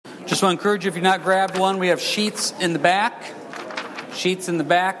So I encourage you, if you've not grabbed one, we have sheets in the back. Sheets in the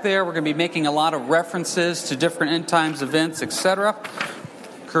back there. We're going to be making a lot of references to different end times events, etc.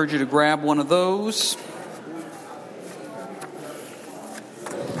 Encourage you to grab one of those.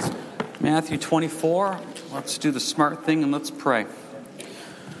 Matthew 24. Let's do the smart thing and let's pray.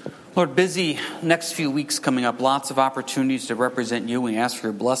 Lord, busy next few weeks coming up. Lots of opportunities to represent you. We ask for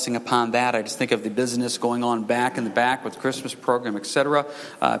your blessing upon that. I just think of the business going on back in the back with Christmas program, etc.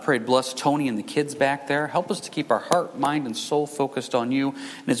 I pray bless Tony and the kids back there. Help us to keep our heart, mind, and soul focused on you.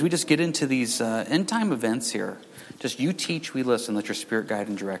 And as we just get into these end time events here, just you teach, we listen. Let your Spirit guide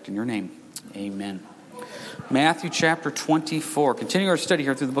and direct. In your name, amen. Matthew chapter 24. Continuing our study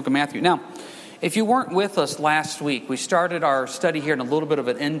here through the book of Matthew. Now, if you weren't with us last week, we started our study here in a little bit of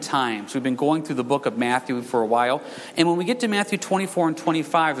an end times. We've been going through the book of Matthew for a while. And when we get to Matthew 24 and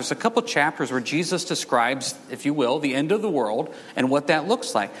 25, there's a couple chapters where Jesus describes, if you will, the end of the world and what that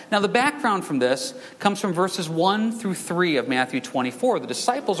looks like. Now, the background from this comes from verses 1 through 3 of Matthew 24. The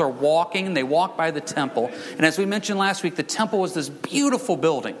disciples are walking, and they walk by the temple. And as we mentioned last week, the temple was this beautiful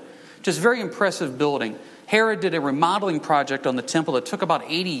building, just very impressive building. Herod did a remodeling project on the temple that took about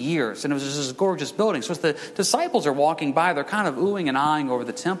 80 years, and it was just this gorgeous building. So as the disciples are walking by, they're kind of oohing and ahhing over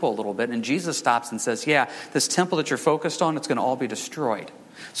the temple a little bit, and Jesus stops and says, yeah, this temple that you're focused on, it's going to all be destroyed.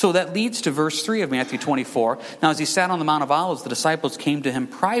 So that leads to verse 3 of Matthew 24. Now as he sat on the Mount of Olives, the disciples came to him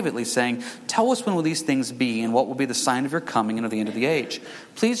privately, saying, tell us when will these things be, and what will be the sign of your coming and of the end of the age.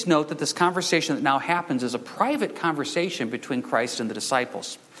 Please note that this conversation that now happens is a private conversation between Christ and the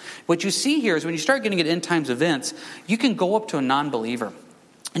disciples. What you see here is when you start getting at end times events, you can go up to a non-believer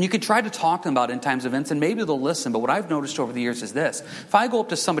and you can try to talk to them about end times events, and maybe they'll listen. But what I've noticed over the years is this. If I go up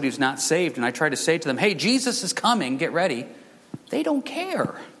to somebody who's not saved and I try to say to them, hey, Jesus is coming, get ready, they don't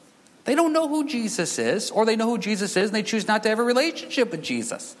care. They don't know who Jesus is, or they know who Jesus is and they choose not to have a relationship with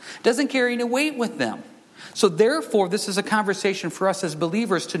Jesus. It doesn't carry any weight with them. So therefore, this is a conversation for us as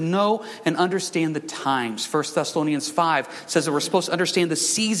believers to know and understand the times. 1 Thessalonians 5 says that we're supposed to understand the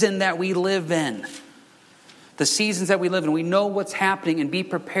season that we live in. The seasons that we live in. We know what's happening and be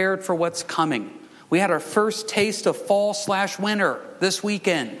prepared for what's coming. We had our first taste of fall/winter this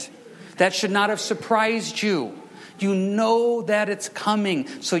weekend. That should not have surprised you. You know that it's coming,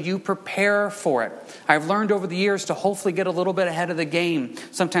 so you prepare for it. I've learned over the years to hopefully get a little bit ahead of the game.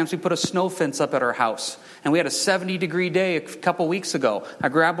 Sometimes we put a snow fence up at our house, and we had a 70-degree day a couple weeks ago. I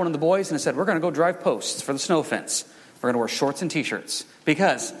grabbed one of the boys and I said, we're going to go drive posts for the snow fence. We're going to wear shorts and T-shirts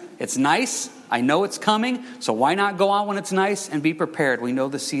because it's nice. I know it's coming, so why not go out when it's nice and be prepared? We know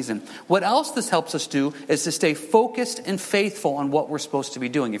the season. What else this helps us do is to stay focused and faithful on what we're supposed to be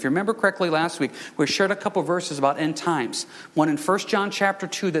doing. If you remember correctly last week, we shared a couple verses about end times. One in 1 John chapter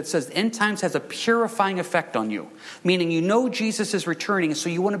 2 that says end times has a purifying effect on you, meaning you know Jesus is returning, so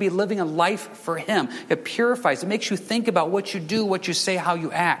you want to be living a life for him. It purifies. It makes you think about what you do, what you say, how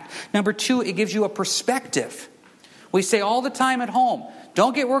you act. Number 2, it gives you a perspective. We say all the time at home,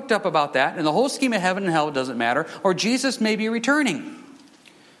 don't get worked up about that. In the whole scheme of heaven and hell, it doesn't matter. Or Jesus may be returning.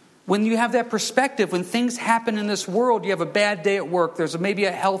 When you have that perspective, when things happen in this world, you have a bad day at work, there's maybe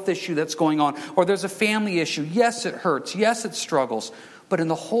a health issue that's going on, or there's a family issue. Yes, it hurts. Yes, it struggles. But in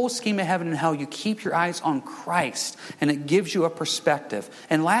the whole scheme of heaven and hell, you keep your eyes on Christ, and it gives you a perspective.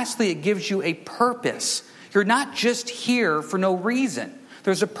 And lastly, it gives you a purpose. You're not just here for no reason.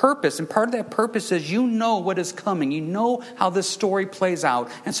 There's a purpose, and part of that purpose is you know what is coming. You know how this story plays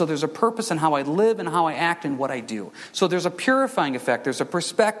out, and so there's a purpose in how I live and how I act and what I do. So there's a purifying effect, there's a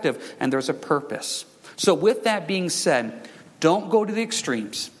perspective, and there's a purpose. So with that being said, don't go to the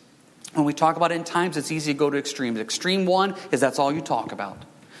extremes. When we talk about end times, it's easy to go to extremes. Extreme 1 is that's all you talk about.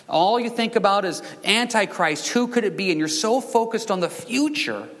 All you think about is Antichrist, who could it be? And you're so focused on the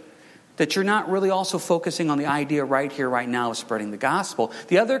future that you're not really also focusing on the idea right here, right now of spreading the gospel.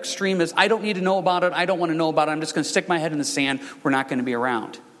 The other extreme is, I don't need to know about it. I don't want to know about it. I'm just going to stick my head in the sand. We're not going to be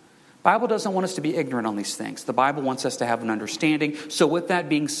around. The Bible doesn't want us to be ignorant on these things. The Bible wants us to have an understanding. So with that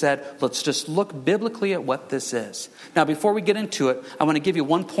being said, let's just look biblically at what this is. Now, before we get into it, I want to give you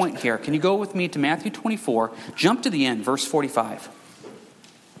one point here. Can you go with me to Matthew 24? Jump to the end, verse 45.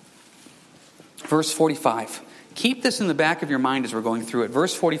 Verse 45. Keep this in the back of your mind as we're going through it.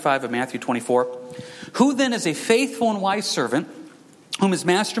 Verse 45 of Matthew 24. Who then is a faithful and wise servant, whom his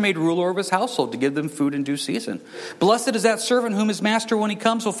master made ruler over his household to give them food in due season. Blessed is that servant whom his master, when he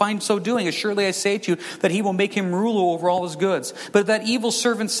comes, will find so doing. Assuredly I say to you that he will make him ruler over all his goods. But if that evil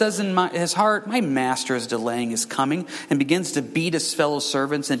servant says in his heart, my master is delaying his coming, and begins to beat his fellow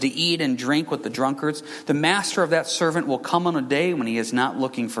servants and to eat and drink with the drunkards, the master of that servant will come on a day when he is not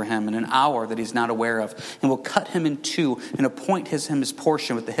looking for him, in an hour that he is not aware of, and will cut him in two and appoint him his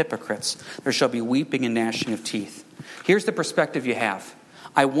portion with the hypocrites. There shall be weeping and gnashing of teeth. Here's the perspective you have.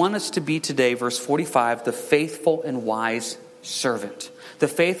 I want us to be today, verse 45, the faithful and wise servant. The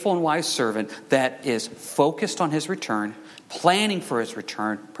faithful and wise servant that is focused on his return, planning for his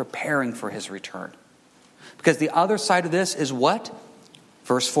return, preparing for his return. Because the other side of this is what?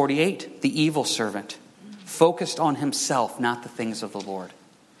 Verse 48, the evil servant, focused on himself, not the things of the Lord.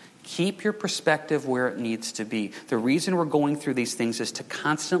 Keep your perspective where it needs to be. The reason we're going through these things is to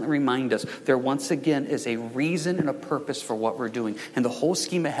constantly remind us there once again is a reason and a purpose for what we're doing. And the whole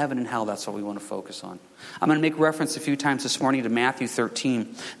scheme of heaven and hell, that's what we want to focus on. I'm going to make reference a few times this morning to Matthew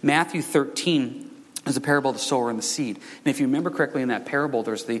 13. Matthew 13 is the parable of the sower and the seed. And if you remember correctly in that parable,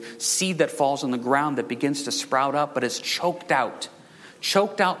 there's the seed that falls on the ground that begins to sprout up but is choked out.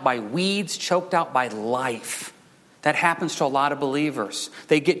 Choked out by weeds, choked out by life. That happens to a lot of believers.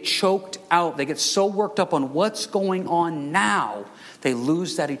 They get choked out. They get so worked up on what's going on now, they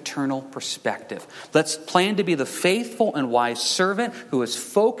lose that eternal perspective. Let's plan to be the faithful and wise servant who is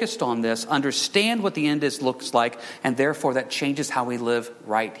focused on this, understand what the end looks like, and therefore that changes how we live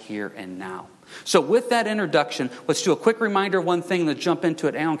right here and now. So with that introduction, let's do a quick reminder of one thing and let's jump into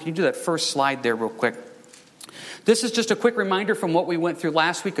it. Alan, can you do that first slide there real quick? This is just a quick reminder from what we went through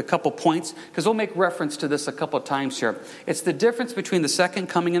last week, a couple points, because we'll make reference to this a couple of times here. It's the difference between the second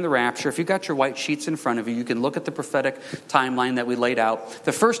coming and the rapture. If you've got your white sheets in front of you, you can look at the prophetic timeline that we laid out.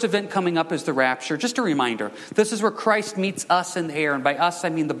 The first event coming up is the rapture. Just a reminder, this is where Christ meets us in the air, and by us I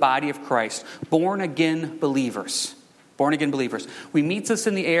mean the body of Christ, born-again believers. Born-again believers. We meets us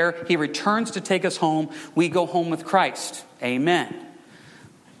in the air. He returns to take us home. We go home with Christ. Amen.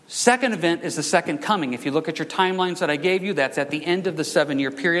 Second event is the second coming. If you look at your timelines that I gave you, that's at the end of the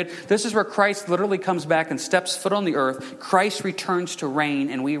 7-year period. This is where Christ literally comes back and steps foot on the earth. Christ returns to reign,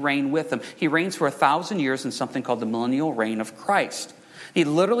 and we reign with him. He reigns for 1,000 years in something called the millennial reign of Christ. He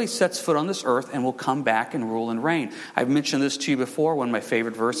literally sets foot on this earth and will come back and rule and reign. I've mentioned this to you before. One of my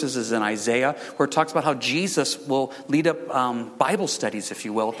favorite verses is in Isaiah, where it talks about how Jesus will lead up Bible studies, if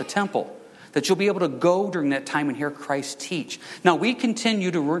you will, at the temple. That you'll be able to go during that time and hear Christ teach. Now, we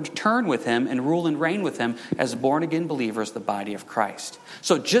continue to return with him and rule and reign with him as born-again believers, the body of Christ.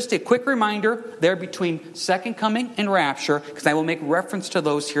 So just a quick reminder there between second coming and rapture, because I will make reference to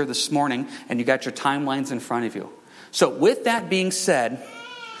those here this morning, and you got your timelines in front of you. So with that being said,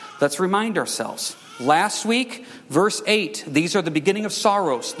 let's remind ourselves. Last week, verse 8, these are the beginning of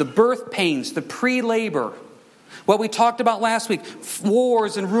sorrows, the birth pains, the pre-labor. What we talked about last week,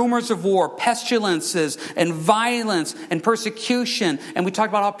 wars and rumors of war, pestilences and violence and persecution. And we talked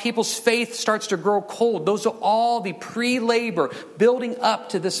about how people's faith starts to grow cold. Those are all the pre-labor building up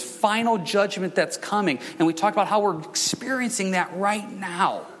to this final judgment that's coming. And we talked about how we're experiencing that right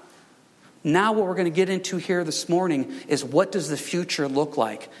now. Now what we're going to get into here this morning is what does the future look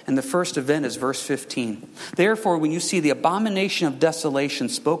like? And the first event is verse 15. Therefore, when you see the abomination of desolation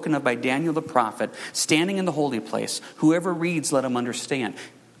spoken of by Daniel the prophet standing in the holy place, whoever reads, let him understand.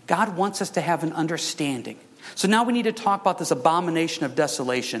 God wants us to have an understanding. So now we need to talk about this abomination of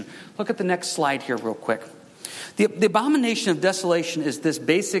desolation. Look at the next slide here real quick. The abomination of desolation is this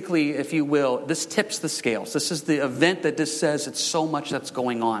basically, if you will, this tips the scales. This is the event that just says it's so much that's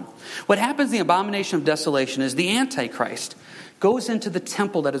going on. What happens in the abomination of desolation is the Antichrist goes into the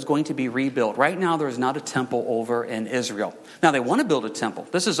temple that is going to be rebuilt. Right now there is not a temple over in Israel. Now they want to build a temple.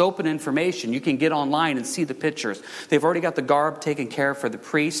 This is open information. You can get online and see the pictures. They've already got the garb taken care of for the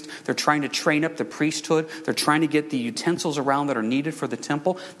priest. They're trying to train up the priesthood. They're trying to get the utensils around that are needed for the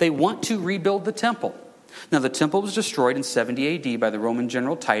temple. They want to rebuild the temple. Now, the temple was destroyed in 70 AD by the Roman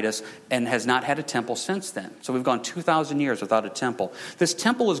general Titus and has not had a temple since then. So we've gone 2,000 years without a temple. This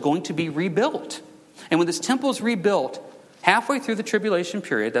temple is going to be rebuilt. And when this temple is rebuilt, halfway through the tribulation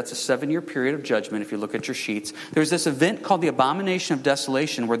period, that's a 7-year period of judgment if you look at your sheets, there's this event called the abomination of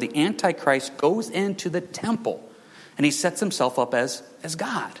desolation where the Antichrist goes into the temple and he sets himself up as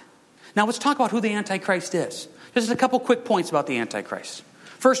God. Now, let's talk about who the Antichrist is. Just a couple quick points about the Antichrist.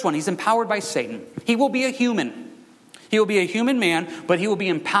 First one, he's empowered by Satan. He will be a human. He will be a human man, but he will be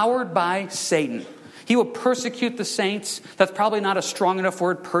empowered by Satan. He will persecute the saints. That's probably not a strong enough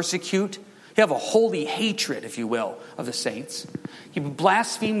word, persecute. He'll have a holy hatred, if you will, of the saints. He will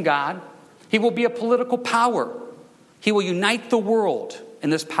blaspheme God. He will be a political power. He will unite the world in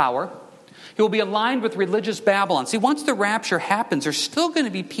this power. He will be aligned with religious Babylon. See, once the rapture happens, there's still going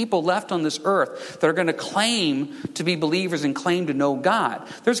to be people left on this earth that are going to claim to be believers and claim to know God.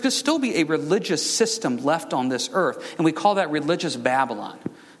 There's going to still be a religious system left on this earth, and we call that religious Babylon,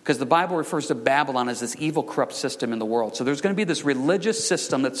 because the Bible refers to Babylon as this evil, corrupt system in the world. So there's going to be this religious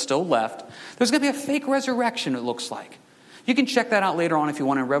system that's still left. There's going to be a fake resurrection, it looks like. You can check that out later on if you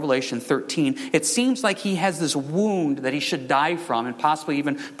want in Revelation 13. It seems like he has this wound that he should die from and possibly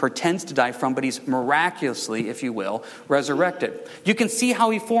even pretends to die from, but he's miraculously, if you will, resurrected. You can see how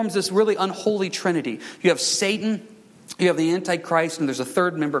he forms this really unholy trinity. You have Satan, you have the Antichrist, and there's a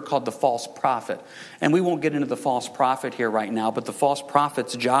third member called the false prophet. And we won't get into the false prophet here right now, but the false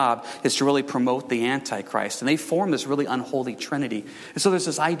prophet's job is to really promote the Antichrist. And they form this really unholy trinity. And so there's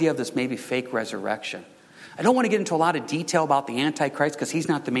this idea of this maybe fake resurrection. I don't want to get into a lot of detail about the Antichrist because he's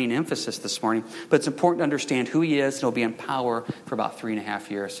not the main emphasis this morning, but it's important to understand who he is, and he'll be in power for about 3.5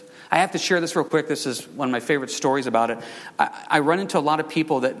 years. I have to share this real quick. This is one of my favorite stories about it. I run into a lot of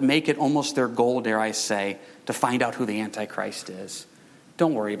people that make it almost their goal, dare I say, to find out who the Antichrist is.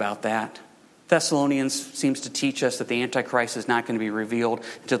 Don't worry about that. Thessalonians seems to teach us that the Antichrist is not going to be revealed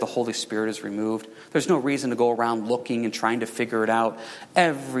until the Holy Spirit is removed. There's no reason to go around looking and trying to figure it out.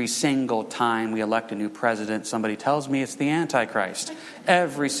 Every single time we elect a new president, somebody tells me it's the Antichrist.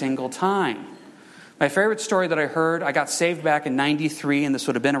 Every single time. My favorite story that I heard, I got saved back in 93, and this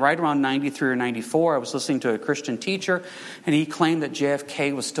would have been right around 93 or 94. I was listening to a Christian teacher, and he claimed that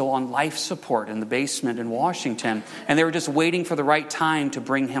JFK was still on life support in the basement in Washington, and they were just waiting for the right time to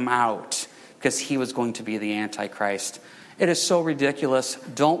bring him out, because he was going to be the Antichrist. It is so ridiculous.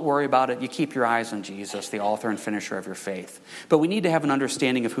 Don't worry about it. You keep your eyes on Jesus, the author and finisher of your faith. But we need to have an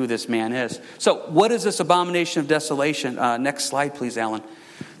understanding of who this man is. So what is this abomination of desolation? Next slide, please, Alan.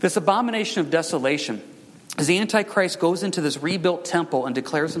 This abomination of desolation is the Antichrist goes into this rebuilt temple and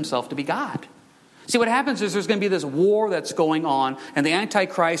declares himself to be God. See, what happens is there's going to be this war that's going on, and the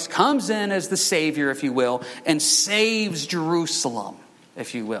Antichrist comes in as the savior, if you will, and saves Jerusalem,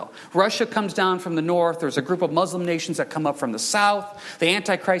 if you will. Russia comes down from the north. There's a group of Muslim nations that come up from the south. The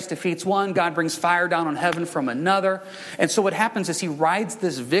Antichrist defeats one. God brings fire down on heaven from another. And so what happens is he rides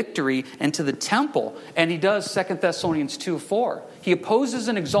this victory into the temple, and he does 2 Thessalonians 2:4. He opposes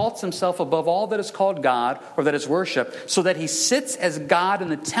and exalts himself above all that is called God or that is worship, so that he sits as God in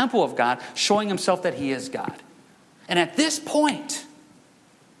the temple of God, showing himself that he is God. And at this point,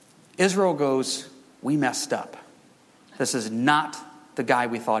 Israel goes, we messed up. This is not the guy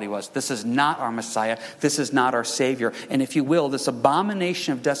we thought he was. This is not our Messiah. This is not our Savior. And if you will, this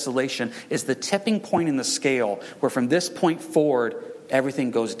abomination of desolation is the tipping point in the scale where from this point forward, everything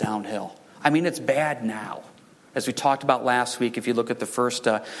goes downhill. I mean, it's bad now. As we talked about last week, if you look at the first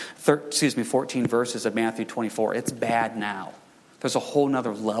 14 verses of Matthew 24, it's bad now. There's a whole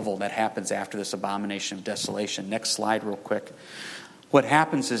nother level that happens after this abomination of desolation. Next slide real quick. What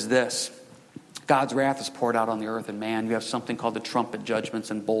happens is this. God's wrath is poured out on the earth and man. You have something called the trumpet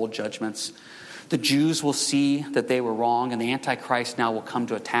judgments and bowl judgments. The Jews will see that they were wrong, and the Antichrist now will come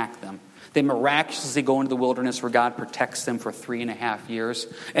to attack them. They miraculously go into the wilderness where God protects them for 3.5 years.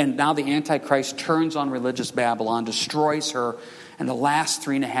 And now the Antichrist turns on religious Babylon, destroys her, and the last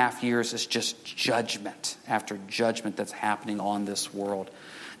 3.5 years is just judgment after judgment that's happening on this world.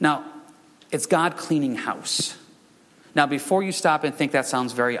 Now, it's God cleaning house. Now, before you stop and think that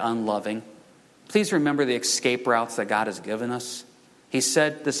sounds very unloving, please remember the escape routes that God has given us. He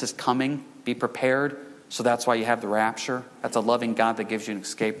said this is coming. Be prepared. So that's why you have the rapture. That's a loving God that gives you an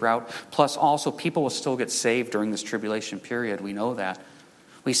escape route. Plus also people will still get saved during this tribulation period. We know that.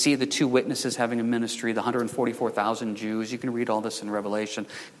 We see the 2 witnesses having a ministry, the 144,000 Jews. You can read all this in Revelation.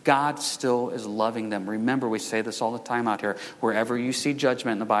 God still is loving them. Remember, we say this all the time out here. Wherever you see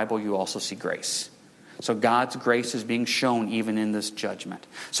judgment in the Bible, you also see grace. So God's grace is being shown even in this judgment.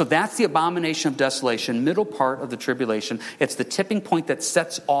 So that's the abomination of desolation, middle part of the tribulation. It's the tipping point that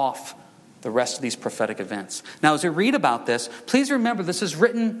sets off the rest of these prophetic events. Now, as we read about this, please remember this is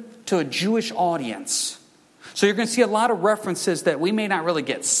written to a Jewish audience. So you're going to see a lot of references that we may not really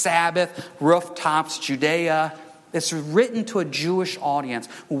get. Sabbath, rooftops, Judea. It's written to a Jewish audience.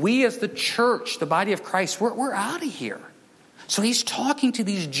 We as the church, the body of Christ, we're out of here. So he's talking to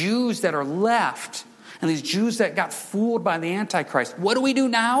these Jews that are left and these Jews that got fooled by the Antichrist. What do we do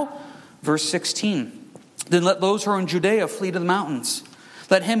now? Verse 16. Then let those who are in Judea flee to the mountains.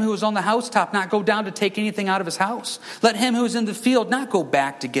 Let him who is on the housetop not go down to take anything out of his house. Let him who is in the field not go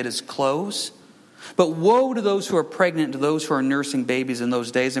back to get his clothes. But woe to those who are pregnant and to those who are nursing babies in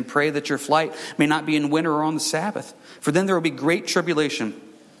those days, and pray that your flight may not be in winter or on the Sabbath. For then there will be great tribulation,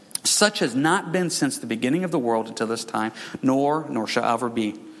 Such has not been since the beginning of the world until this time, nor shall ever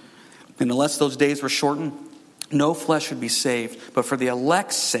be. And unless those days were shortened, no flesh would be saved. But for the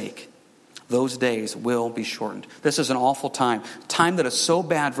elect's sake, those days will be shortened. This is an awful time. Time that is so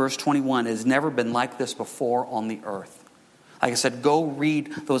bad, verse 21, has never been like this before on the earth. Like I said, go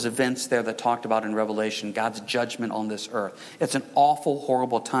read those events there that talked about in Revelation, God's judgment on this earth. It's an awful,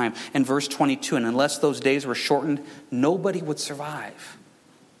 horrible time. In verse 22, and unless those days were shortened, nobody would survive.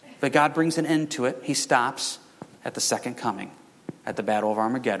 But God brings an end to it. He stops at the second coming. At the Battle of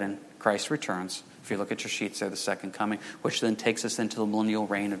Armageddon, Christ returns. If you look at your sheets there, the second coming, which then takes us into the millennial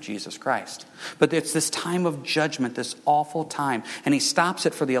reign of Jesus Christ. But it's this time of judgment, this awful time. And he stops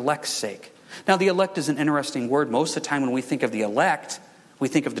it for the elect's sake. Now, the elect is an interesting word. Most of the time when we think of the elect, we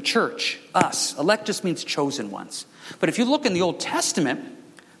think of the church, us. Elect just means chosen ones. But if you look in the Old Testament,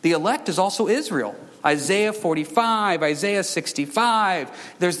 the elect is also Israel. Isaiah 45, Isaiah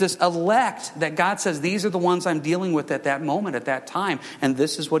 65. There's this elect that God says, these are the ones I'm dealing with at that moment, at that time. And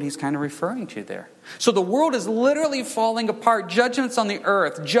this is what he's kind of referring to there. So the world is literally falling apart. Judgments on the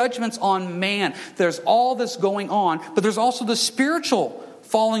earth, judgments on man. There's all this going on, but there's also the spiritual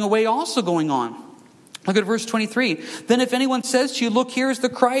falling away also going on. Look at verse 23. Then if anyone says to you, look, here is the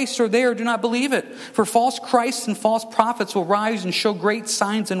Christ, or there, do not believe it. For false Christs and false prophets will rise and show great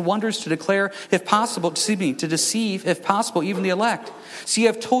signs and wonders to declare, if possible, to deceive, if possible, even the elect. See, I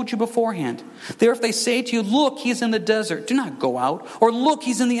have told you beforehand. There, if they say to you, look, he is in the desert, do not go out. Or look,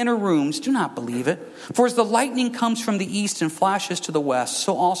 he's in the inner rooms, do not believe it. For as the lightning comes from the east and flashes to the west,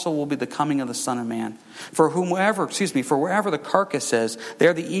 so also will be the coming of the Son of Man. For wherever the carcass is,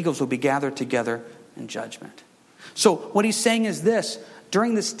 there the eagles will be gathered together in judgment. So what he's saying is this: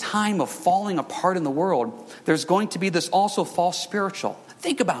 during this time of falling apart in the world, there's going to be this also false spiritual.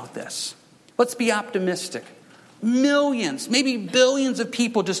 Think about this. Let's be optimistic. Millions, maybe billions of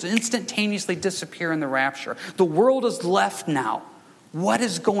people just instantaneously disappear in the rapture. The world is left now. What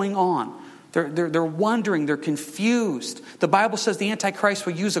is going on? They're wondering, they're confused. The Bible says the Antichrist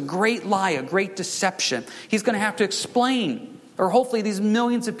will use a great lie, a great deception. He's going to have to explain, or hopefully these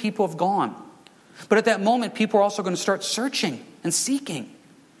millions of people have gone. But at that moment, people are also going to start searching and seeking.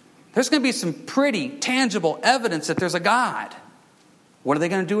 There's going to be some pretty tangible evidence that there's a God. What are they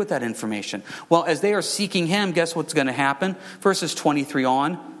going to do with that information? Well, as they are seeking him, guess what's going to happen? Verses 23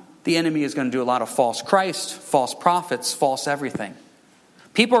 on, the enemy is going to do a lot of false Christ, false prophets, false everything.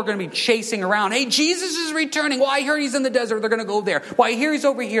 People are going to be chasing around. Hey, Jesus is returning. Well, I hear he's in the desert. They're going to go there. Well, I hear he's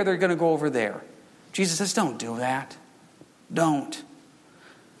over here. They're going to go over there. Jesus says, don't do that. Don't.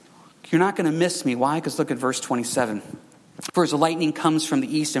 You're not going to miss me. Why? Because look at verse 27. For as the lightning comes from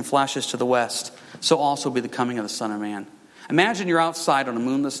the east and flashes to the west, so also will be the coming of the Son of Man. Imagine you're outside on a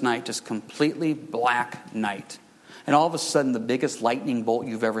moonless night, just completely black night. And all of a sudden, the biggest lightning bolt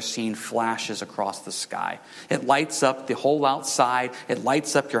you've ever seen flashes across the sky. It lights up the whole outside. It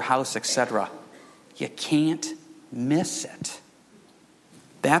lights up your house, etc. You can't miss it.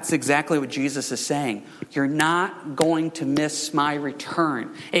 That's exactly what Jesus is saying. You're not going to miss my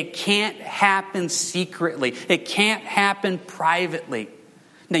return. It can't happen secretly. It can't happen privately.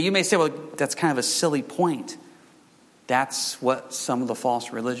 Now, you may say, well, that's kind of a silly point. That's what some of the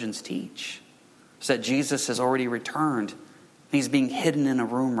false religions teach. Is that Jesus has already returned. He's being hidden in a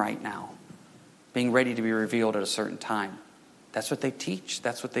room right now, being ready to be revealed at a certain time. That's what they teach.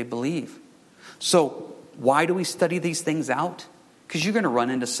 That's what they believe. So why do we study these things out? Because you're going to run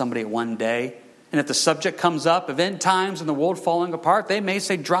into somebody one day, and if the subject comes up of end times and the world falling apart, they may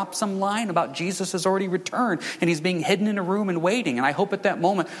say, drop some line about Jesus has already returned and he's being hidden in a room and waiting. And I hope at that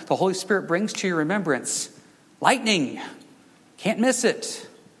moment the Holy Spirit brings to your remembrance, lightning, can't miss it.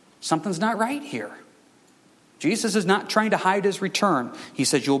 Something's not right here. Jesus is not trying to hide his return. He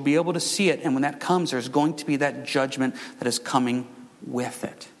says you'll be able to see it, and when that comes, there's going to be that judgment that is coming with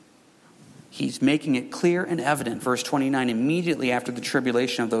it. He's making it clear and evident. Verse 29, immediately after the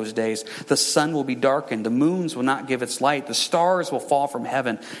tribulation of those days, the sun will be darkened, the moons will not give its light, the stars will fall from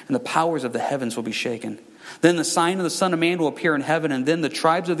heaven, and the powers of the heavens will be shaken. Then the sign of the Son of Man will appear in heaven, and then the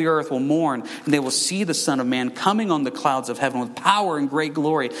tribes of the earth will mourn, and they will see the Son of Man coming on the clouds of heaven with power and great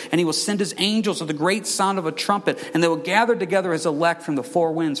glory. And he will send his angels with the great sound of a trumpet, and they will gather together his elect from the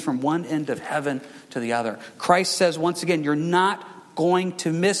four winds, from one end of heaven to the other. Christ says once again, you're not going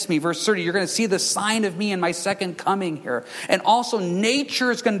to miss me. Verse 30, you're going to see the sign of me in my second coming here. And also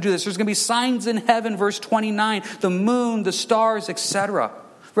nature is going to do this. There's going to be signs in heaven, verse 29, the moon, the stars, etc.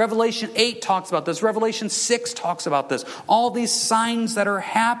 Revelation 8 talks about this. Revelation 6 talks about this. All these signs that are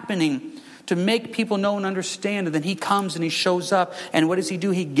happening to make people know and understand. And then he comes and he shows up. And what does he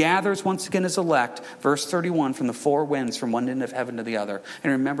do? He gathers once again his elect. Verse 31, from the four winds, from one end of heaven to the other.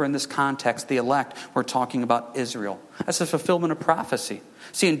 And remember, in this context, the elect, we're talking about Israel. That's the fulfillment of prophecy.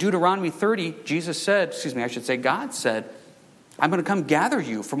 See, in Deuteronomy 30, God said, I'm going to come gather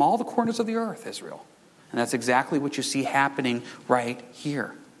you from all the corners of the earth, Israel. And that's exactly what you see happening right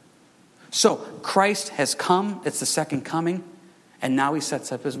here. So Christ has come. It's the second coming. And now he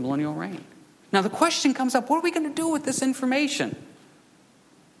sets up his millennial reign. Now the question comes up, what are we going to do with this information?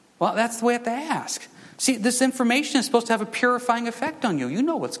 Well, that's the way we have to ask. See, this information is supposed to have a purifying effect on you. You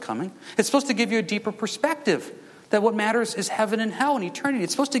know what's coming. It's supposed to give you a deeper perspective. That what matters is heaven and hell and eternity.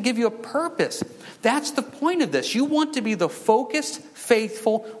 It's supposed to give you a purpose. That's the point of this. You want to be the focused,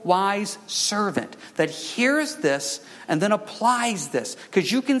 faithful, wise servant that hears this and then applies this.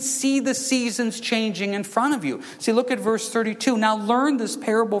 Because you can see the seasons changing in front of you. See, look at verse 32. Now learn this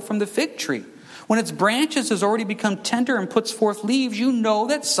parable from the fig tree. When its branches has already become tender and puts forth leaves, you know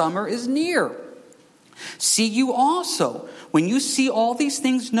that summer is near. See you also, when you see all these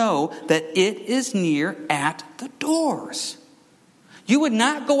things, know that it is near at the doors. You would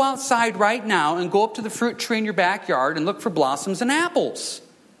not go outside right now and go up to the fruit tree in your backyard and look for blossoms and apples.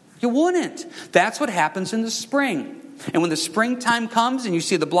 You wouldn't. That's what happens in the spring. And when the springtime comes and you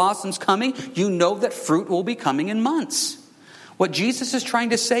see the blossoms coming, you know that fruit will be coming in months. What Jesus is trying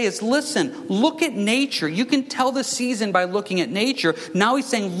to say is, listen, look at nature. You can tell the season by looking at nature. Now he's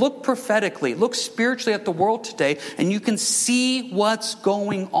saying, look prophetically, look spiritually at the world today, and you can see what's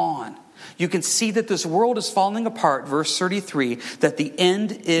going on. You can see that this world is falling apart, verse 33, that the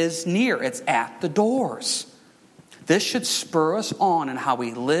end is near. It's at the doors. This should spur us on in how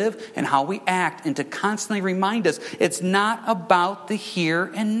we live and how we act, and to constantly remind us it's not about the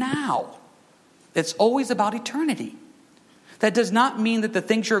here and now. It's always about eternity. That does not mean that the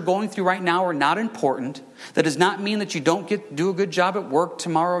things you're going through right now are not important. That does not mean that you don't do a good job at work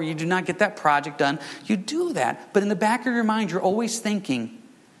tomorrow, or you do not get that project done. You do that. But in the back of your mind, you're always thinking,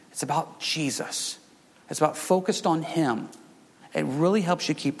 it's about Jesus. It's about focused on him. It really helps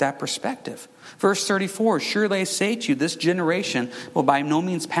you keep that perspective. Verse 34, surely I say to you, this generation will by no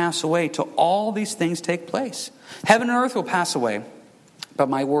means pass away till all these things take place. Heaven and earth will pass away, but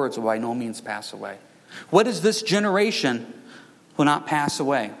my words will by no means pass away. What is this generation will not pass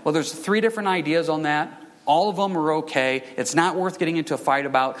away? Well, there's 3 different ideas on that. All of them are okay. It's not worth getting into a fight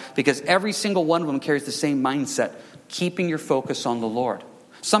about, because every single one of them carries the same mindset, keeping your focus on the Lord.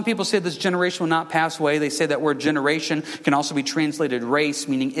 Some people say this generation will not pass away. They say that word generation can also be translated race,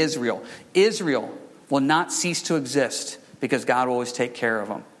 meaning Israel. Israel will not cease to exist because God will always take care of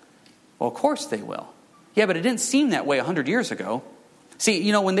them. Well, of course they will. Yeah, but it didn't seem that way 100 years ago.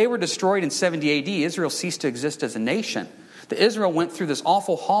 See, when they were destroyed in 70 AD, Israel ceased to exist as a nation. Israel went through this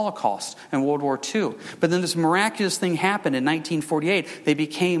awful Holocaust in World War II. But then this miraculous thing happened in 1948. They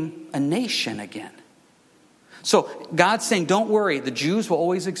became a nation again. So God's saying, don't worry, the Jews will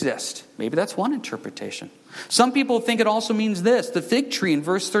always exist. Maybe that's one interpretation. Some people think it also means this. The fig tree in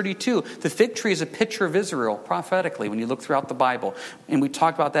verse 32. The fig tree is a picture of Israel prophetically when you look throughout the Bible. And we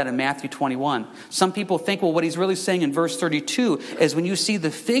talk about that in Matthew 21. Some people think, well, what he's really saying in verse 32 is when you see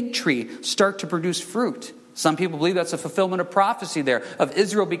the fig tree start to produce fruit. Some people believe that's a fulfillment of prophecy there, of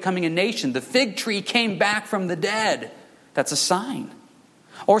Israel becoming a nation. The fig tree came back from the dead. That's a sign.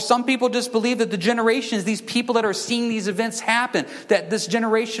 Or some people just believe that the generations, these people that are seeing these events happen, that this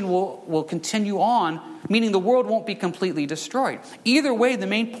generation will continue on, meaning the world won't be completely destroyed. Either way, the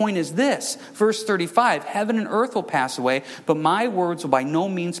main point is this. Verse 35, heaven and earth will pass away, but my words will by no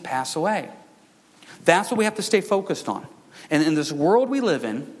means pass away. That's what we have to stay focused on. And in this world we live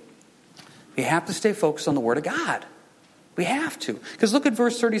in, we have to stay focused on the Word of God. We have to. Because look at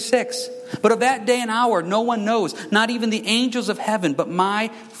verse 36. But of that day and hour no one knows, not even the angels of heaven, but my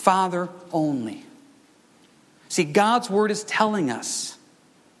Father only. See, God's Word is telling us.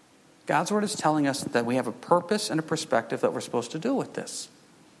 God's Word is telling us that we have a purpose and a perspective that we're supposed to do with this.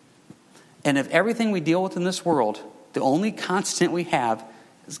 And if everything we deal with in this world, the only constant we have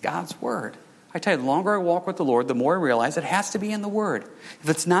is God's Word. I tell you, the longer I walk with the Lord, the more I realize it has to be in the Word. If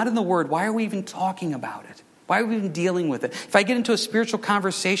it's not in the Word, why are we even talking about it? Why are we even dealing with it? If I get into a spiritual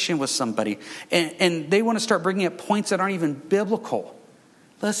conversation with somebody and they want to start bringing up points that aren't even biblical,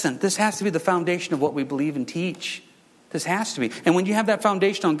 listen, this has to be the foundation of what we believe and teach. This has to be. And when you have that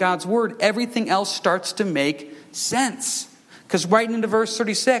foundation on God's Word, everything else starts to make sense. Because right into verse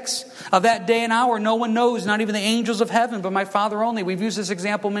 36, of that day and hour, no one knows, not even the angels of heaven, but my Father only. We've used this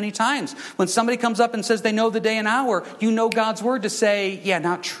example many times. When somebody comes up and says they know the day and hour, you know God's Word to say, yeah,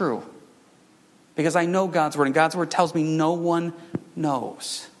 not true. Because I know God's Word, and God's Word tells me no one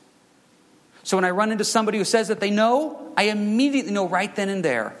knows. So when I run into somebody who says that they know, I immediately know right then and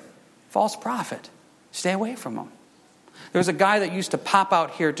there, false prophet. Stay away from them. There was a guy that used to pop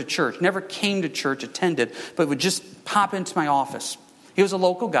out here to church, never came to church, attended, but would just pop into my office. He was a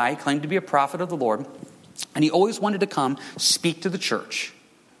local guy, he claimed to be a prophet of the Lord, and he always wanted to come speak to the church.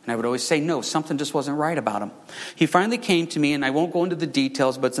 And I would always say, no, something just wasn't right about him. He finally came to me, and I won't go into the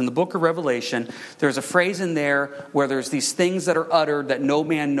details, but it's in the book of Revelation. There's a phrase in there where there's these things that are uttered that no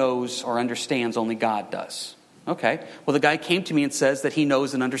man knows or understands, only God does. Okay, well, the guy came to me and says that he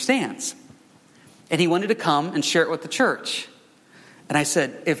knows and understands. And he wanted to come and share it with the church. And I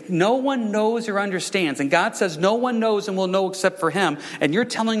said, if no one knows or understands, and God says no one knows and will know except for him, and you're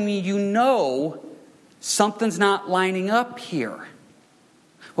telling me you know, something's not lining up here.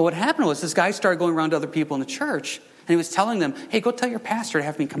 Well, what happened was this guy started going around to other people in the church, and he was telling them, hey, go tell your pastor to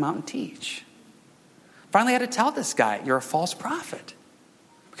have me come out and teach. Finally, I had to tell this guy, you're a false prophet.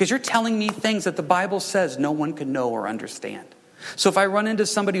 Because you're telling me things that the Bible says no one can know or understand. So if I run into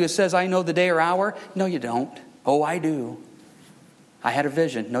somebody who says, I know the day or hour, no, you don't. Oh, I do. I had a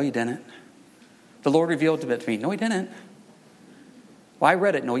vision. No, you didn't. The Lord revealed it to me. No, he didn't. Well, I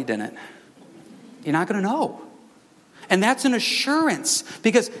read it. No, he didn't. You're not going to know. And that's an assurance,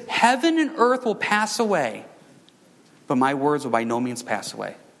 because heaven and earth will pass away, but my words will by no means pass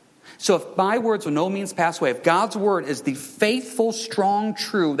away. So if my words will no means pass away, if God's word is the faithful, strong,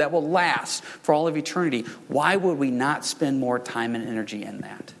 true that will last for all of eternity, why would we not spend more time and energy in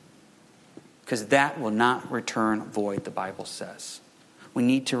that? Because that will not return void, the Bible says. We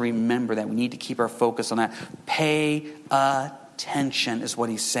need to remember that. We need to keep our focus on that. Pay attention is what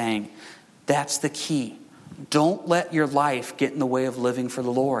he's saying. That's the key. Don't let your life get in the way of living for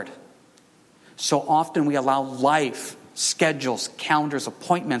the Lord. So often we allow life, schedules, calendars,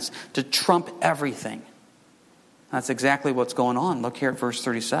 appointments to trump everything. That's exactly what's going on. Look here at verse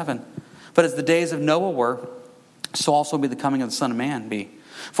 37. But as the days of Noah were, so also will be the coming of the Son of Man be.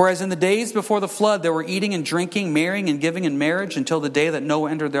 For as in the days before the flood, they were eating and drinking, marrying and giving in marriage until the day that Noah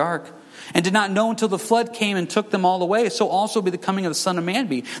entered the ark, and did not know until the flood came and took them all away, so also will be the coming of the Son of Man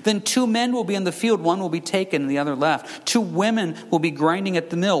be. Then 2 men will be in the field, one will be taken and the other left. 2 women will be grinding at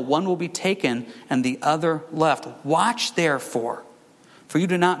the mill, one will be taken and the other left. Watch therefore, for you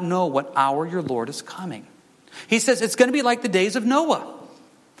do not know what hour your Lord is coming. He says it's going to be like the days of Noah.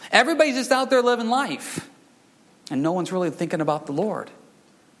 Everybody's just out there living life, and no one's really thinking about the Lord.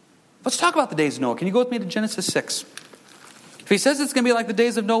 Let's talk about the days of Noah. Can you go with me to Genesis 6? If he says it's going to be like the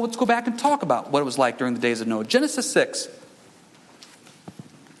days of Noah, let's go back and talk about what it was like during the days of Noah. Genesis 6.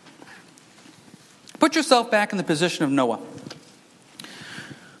 Put yourself back in the position of Noah.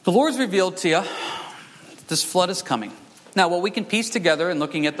 The Lord's revealed to you that this flood is coming. Now, what we can piece together in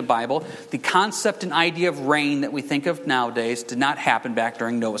looking at the Bible, the concept and idea of rain that we think of nowadays did not happen back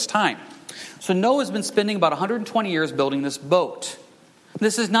during Noah's time. So Noah's been spending about 120 years building this boat.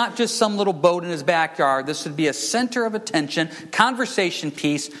 This is not just some little boat in his backyard. This would be a center of attention, conversation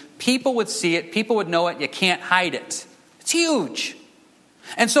piece. People would see it. People would know it. You can't hide it. It's huge.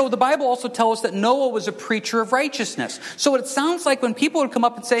 And so the Bible also tells us that Noah was a preacher of righteousness. So it sounds like when people would come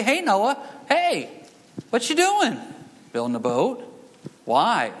up and say, hey, Noah, hey, what you doing? Building a boat?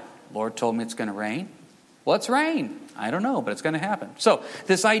 Why? Lord told me it's going to rain. What's rain? I don't know, but it's going to happen. So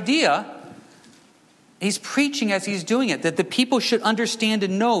this idea, he's preaching as he's doing it, that the people should understand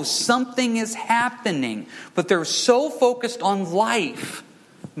and know something is happening. But they're so focused on life,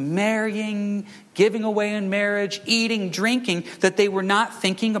 marrying, giving away in marriage, eating, drinking, that they were not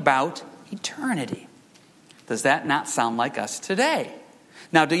thinking about eternity. Does that not sound like us today?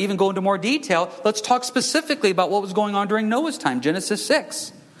 Now, to even go into more detail, let's talk specifically about what was going on during Noah's time, Genesis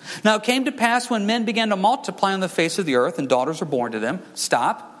 6. Now, it came to pass when men began to multiply on the face of the earth and daughters were born to them.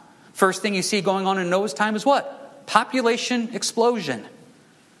 Stop. First thing you see going on in Noah's time is what? Population explosion.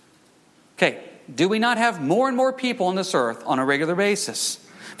 Okay, do we not have more and more people on this earth on a regular basis?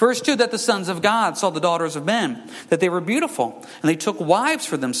 Verse 2, that the sons of God saw the daughters of men, that they were beautiful, and they took wives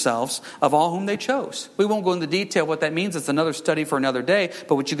for themselves of all whom they chose. We won't go into detail what that means. It's another study for another day.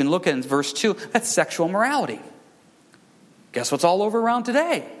 But what you can look at in verse 2, that's sexual morality. Guess what's all over around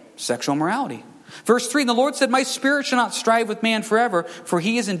today? Sexual morality. Verse 3, the Lord said, my spirit shall not strive with man forever, for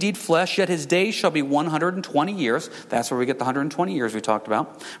he is indeed flesh, yet his days shall be 120 years. That's where we get the 120 years we talked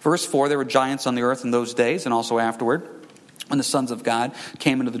about. Verse 4, there were giants on the earth in those days, and also afterward, when the sons of God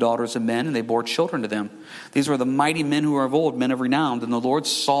came into the daughters of men, and they bore children to them. These were the mighty men who were of old, men of renown. And the Lord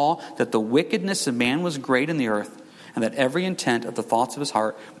saw that the wickedness of man was great in the earth, and that every intent of the thoughts of his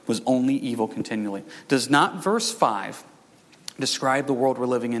heart was only evil continually. Does not verse 5 describe the world we're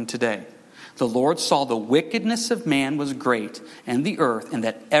living in today? The Lord saw the wickedness of man was great in the earth, and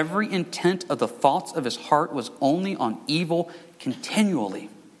that every intent of the thoughts of his heart was only on evil continually.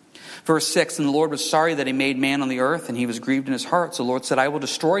 Verse 6, and the Lord was sorry that he made man on the earth, and he was grieved in his heart. So the Lord said, I will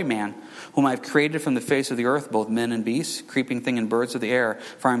destroy man, whom I have created from the face of the earth, both men and beasts, creeping thing and birds of the air.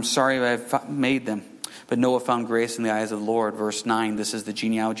 For I am sorry I have made them. But Noah found grace in the eyes of the Lord. Verse 9, this is the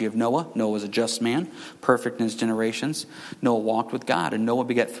genealogy of Noah. Noah was a just man, perfect in his generations. Noah walked with God, and Noah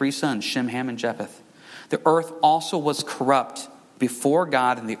begat 3 sons, Shem, Ham, and Japheth. The earth also was corrupt before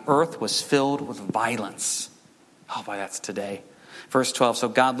God, and the earth was filled with violence. Oh boy, that's today. Verse 12, so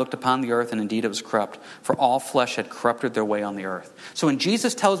God looked upon the earth, and indeed it was corrupt, for all flesh had corrupted their way on the earth. So when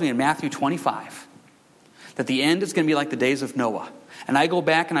Jesus tells me in Matthew 25 that the end is going to be like the days of Noah, and I go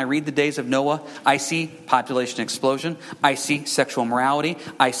back and I read the days of Noah, I see population explosion, I see sexual immorality,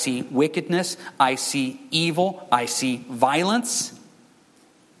 I see wickedness, I see evil, I see violence.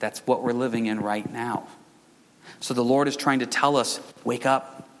 That's what we're living in right now. So the Lord is trying to tell us, wake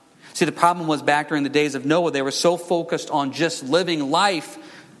up. See, the problem was back during the days of Noah, they were so focused on just living life,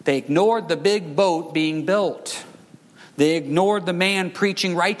 they ignored the big boat being built. They ignored the man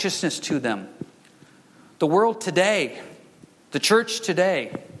preaching righteousness to them. The world today, the church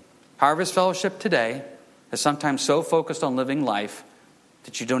today, Harvest Fellowship today, is sometimes so focused on living life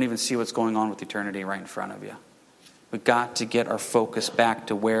that you don't even see what's going on with eternity right in front of you. We've got to get our focus back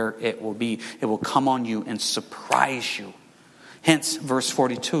to where it will be. It will come on you and surprise you. Hence, verse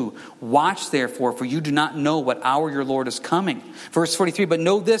 42, watch therefore, for you do not know what hour your Lord is coming. Verse 43, but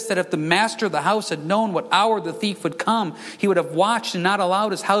know this, that if the master of the house had known what hour the thief would come, he would have watched and not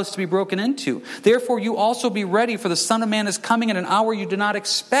allowed his house to be broken into. Therefore, you also be ready, for the Son of Man is coming at an hour you do not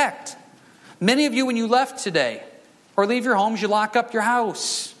expect. Many of you, when you left today, or leave your homes, you lock up your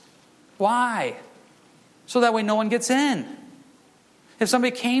house. Why? So that way no one gets in. If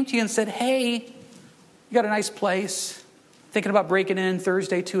somebody came to you and said, hey, you got a nice place, thinking about breaking in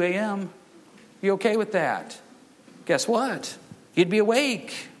Thursday, 2 a.m. You okay with that? Guess what? You'd be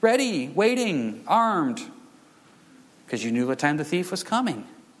awake, ready, waiting, armed, because you knew what time the thief was coming.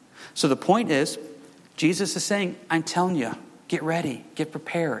 So the point is, Jesus is saying, I'm telling you, get ready, get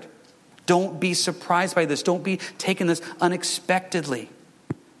prepared. Don't be surprised by this. Don't be taking this unexpectedly,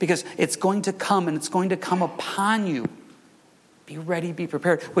 because it's going to come, and it's going to come upon you. Be ready, be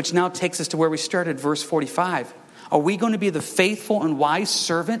prepared. Which now takes us to where we started, verse 45. Are we going to be the faithful and wise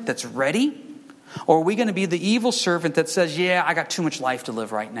servant that's ready? Or are we going to be the evil servant that says, yeah, I got too much life to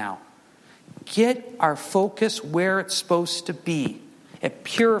live right now? Get our focus where it's supposed to be. It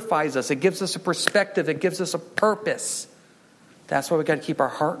purifies us. It gives us a perspective. It gives us a purpose. That's why we've got to keep our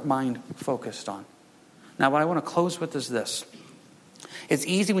heart, mind focused on. Now, what I want to close with is this. It's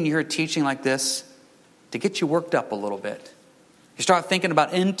easy when you hear a teaching like this to get you worked up a little bit. You start thinking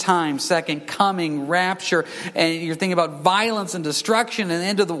about end time, second coming, rapture, and you're thinking about violence and destruction and the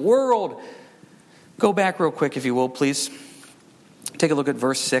end of the world. Go back real quick, if you will, please. Take a look at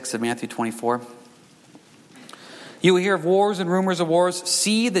verse 6 of Matthew 24. You will hear of wars and rumors of wars.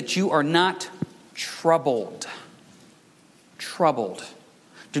 See that you are not troubled. Troubled.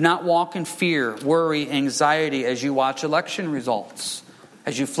 Do not walk in fear, worry, anxiety as you watch election results,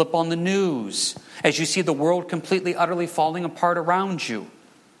 as you flip on the news, as you see the world completely, utterly falling apart around you.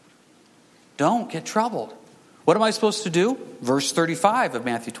 Don't get troubled. What am I supposed to do? Verse 35 of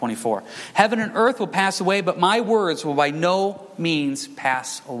Matthew 24. Heaven and earth will pass away, but my words will by no means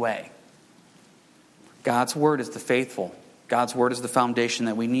pass away. God's word is the faithful. God's word is the foundation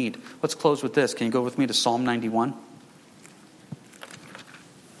that we need. Let's close with this. Can you go with me to Psalm 91?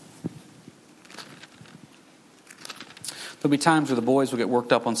 There'll be times where the boys will get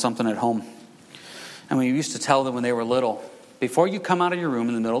worked up on something at home. And we used to tell them when they were little, before you come out of your room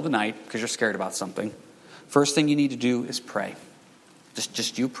in the middle of the night, because you're scared about something, first thing you need to do is pray.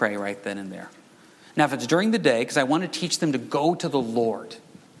 Just you pray right then and there. Now, if it's during the day, because I want to teach them to go to the Lord.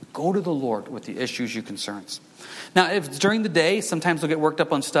 Go to the Lord with the issues, your concerns. Now, if it's during the day, sometimes they'll get worked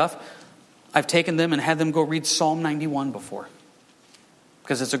up on stuff. I've taken them and had them go read Psalm 91 before.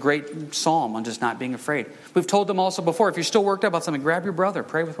 Because it's a great psalm on just not being afraid. We've told them also before, if you're still worked up about something, grab your brother.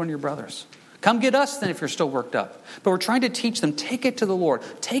 Pray with one of your brothers. Come get us then if you're still worked up. But we're trying to teach them, take it to the Lord.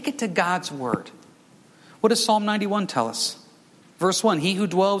 Take it to God's word. What does Psalm 91 tell us? Verse 1, he who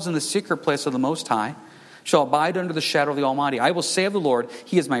dwells in the secret place of the Most High shall abide under the shadow of the Almighty. I will say of the Lord,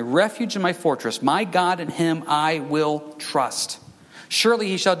 he is my refuge and my fortress. My God, in him I will trust. Surely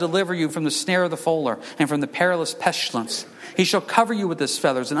he shall deliver you from the snare of the fowler and from the perilous pestilence. He shall cover you with his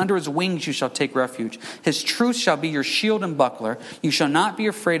feathers, and under his wings you shall take refuge. His truth shall be your shield and buckler. You shall not be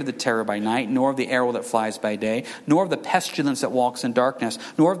afraid of the terror by night, nor of the arrow that flies by day, nor of the pestilence that walks in darkness,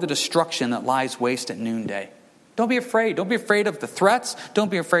 nor of the destruction that lies waste at noonday. Don't be afraid. Don't be afraid of the threats.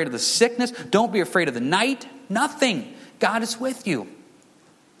 Don't be afraid of the sickness. Don't be afraid of the night. Nothing. God is with you.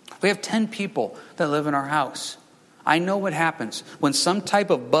 We have 10 people that live in our house. I know what happens. When some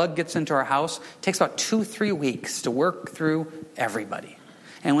type of bug gets into our house, it takes about 2-3 weeks to work through everybody.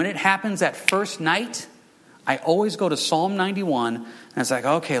 And when it happens that first night, I always go to Psalm 91, and it's like,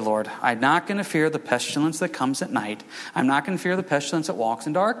 okay, Lord, I'm not going to fear the pestilence that comes at night. I'm not going to fear the pestilence that walks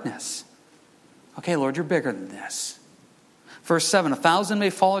in darkness. Okay, Lord, you're bigger than this. Verse 7, 1,000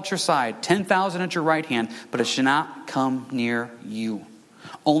 may fall at your side, 10,000 at your right hand, but it shall not come near you.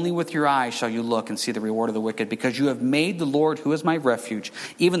 Only with your eyes shall you look and see the reward of the wicked, because you have made the Lord, who is my refuge,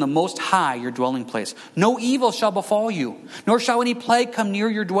 even the Most High, your dwelling place. No evil shall befall you, nor shall any plague come near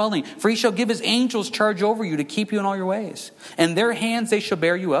your dwelling. For he shall give his angels charge over you to keep you in all your ways. In their hands they shall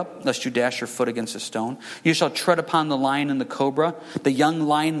bear you up, lest you dash your foot against a stone. You shall tread upon the lion and the cobra, the young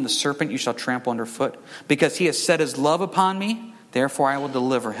lion and the serpent you shall trample underfoot. Because he has set his love upon me, therefore I will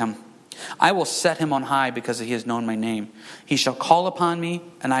deliver him. I will set him on high because he has known my name. He shall call upon me,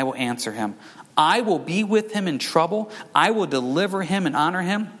 and I will answer him. I will be with him in trouble. I will deliver him and honor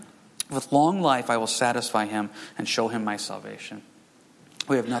him. With long life I will satisfy him and show him my salvation.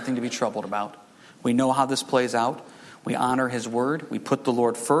 We have nothing to be troubled about. We know how this plays out. We honor his word. We put the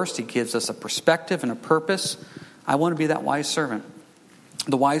Lord first. He gives us a perspective and a purpose. I want to be that wise servant.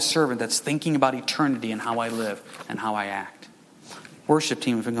 The wise servant that's thinking about eternity and how I live and how I act. Worship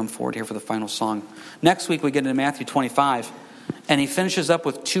team, if we can come forward here for the final song. Next week we get into Matthew 25, and he finishes up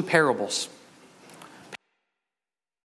with 2 parables.